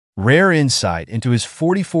Rare insight into his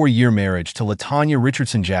 44-year marriage to LaTanya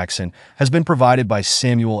Richardson Jackson has been provided by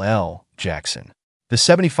Samuel L. Jackson. The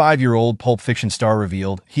 75-year-old Pulp Fiction star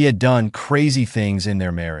revealed he had done crazy things in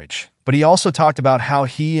their marriage, but he also talked about how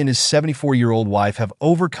he and his 74-year-old wife have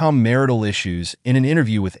overcome marital issues in an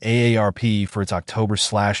interview with AARP for its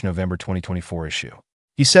October/November 2024 issue.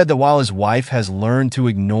 He said that while his wife has learned to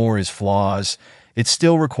ignore his flaws, it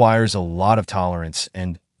still requires a lot of tolerance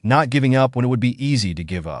and not giving up when it would be easy to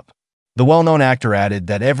give up. The well-known actor added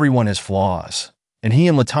that everyone has flaws, and he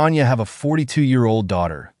and LaTanya have a 42-year-old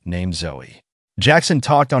daughter named Zoe. Jackson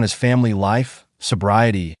talked on his family life,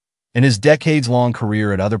 sobriety, and his decades-long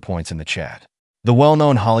career at other points in the chat. The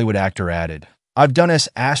well-known Hollywood actor added, "I've done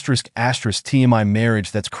S***T in my marriage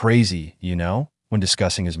that's crazy, you know," when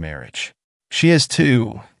discussing his marriage. "She has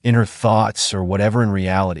too, in her thoughts or whatever in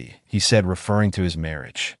reality," he said, referring to his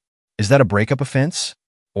marriage. Is that a breakup offense?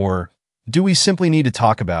 Or do we simply need to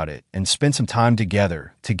talk about it and spend some time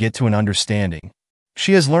together to get to an understanding?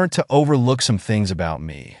 She has learned to overlook some things about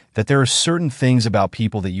me, that there are certain things about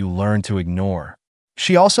people that you learn to ignore.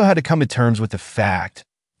 She also had to come to terms with the fact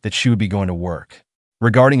that she would be going to work.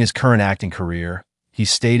 Regarding his current acting career, he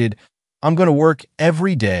stated, "I'm going to work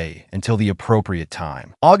every day until the appropriate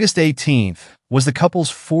time." August 18th was the couple's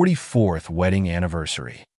 44th wedding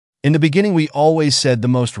anniversary. In the beginning, we always said the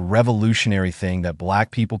most revolutionary thing that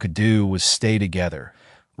Black people could do was stay together,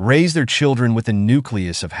 raise their children with the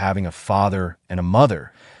nucleus of having a father and a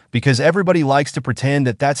mother, because everybody likes to pretend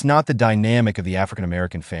that that's not the dynamic of the African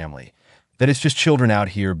American family, that it's just children out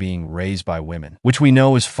here being raised by women, which we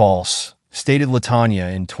know is false, stated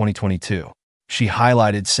LaTanya in 2022. She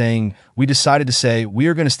highlighted, saying, "We decided to say we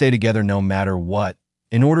are going to stay together no matter what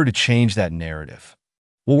in order to change that narrative.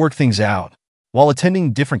 We'll work things out." While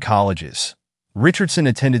attending different colleges, Richardson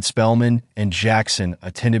attended Spelman and Jackson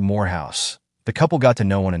attended Morehouse. The couple got to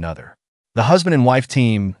know one another. The husband and wife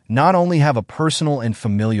team not only have a personal and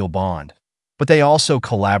familial bond, but they also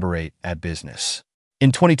collaborate at business.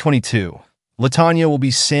 In 2022, LaTanya will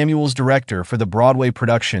be Samuel's director for the Broadway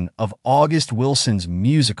production of August Wilson's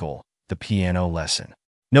musical, The Piano Lesson.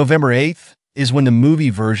 November 8th is when the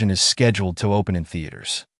movie version is scheduled to open in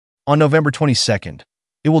theaters. On November 22nd,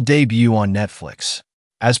 it will debut on Netflix.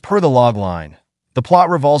 As per the logline, the plot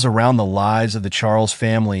revolves around the lives of the Charles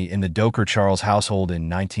family in the Doker Charles household in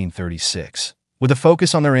 1936, with a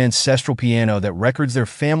focus on their ancestral piano that records their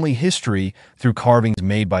family history through carvings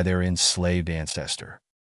made by their enslaved ancestor.